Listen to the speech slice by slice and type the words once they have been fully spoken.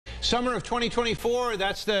Summer of 2024,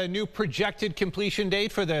 that's the new projected completion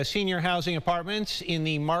date for the senior housing apartments in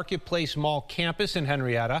the Marketplace Mall campus in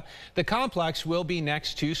Henrietta. The complex will be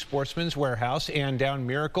next to Sportsman's Warehouse and down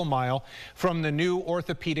Miracle Mile from the new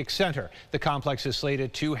orthopedic center. The complex is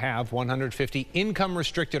slated to have 150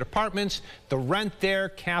 income-restricted apartments. The rent there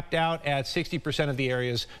capped out at 60% of the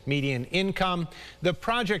area's median income. The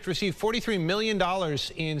project received $43 million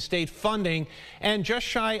in state funding, and just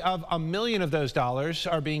shy of $1 million of those dollars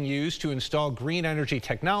are being used to install green energy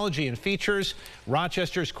technology and features.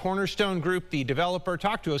 Rochester's Cornerstone Group, the developer,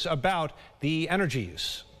 talked to us about the energy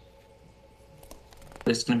use.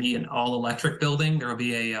 It's going to be an all-electric building. There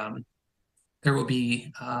will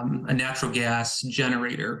be a natural gas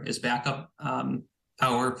generator as backup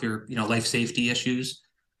power for life safety issues.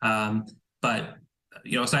 But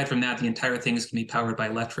aside from that, the entire thing is going to be powered by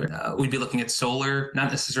electric. We'd be looking at solar,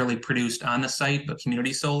 not necessarily produced on the site, but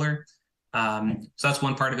community solar. So that's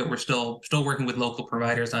one part of it. We're still working with local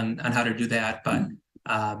providers on how to do that. But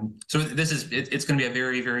so it's going to be a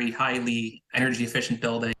very, very highly energy efficient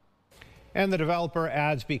building. And the developer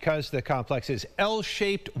adds, because the complex is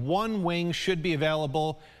L-shaped, one wing should be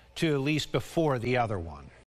available to lease before the other one.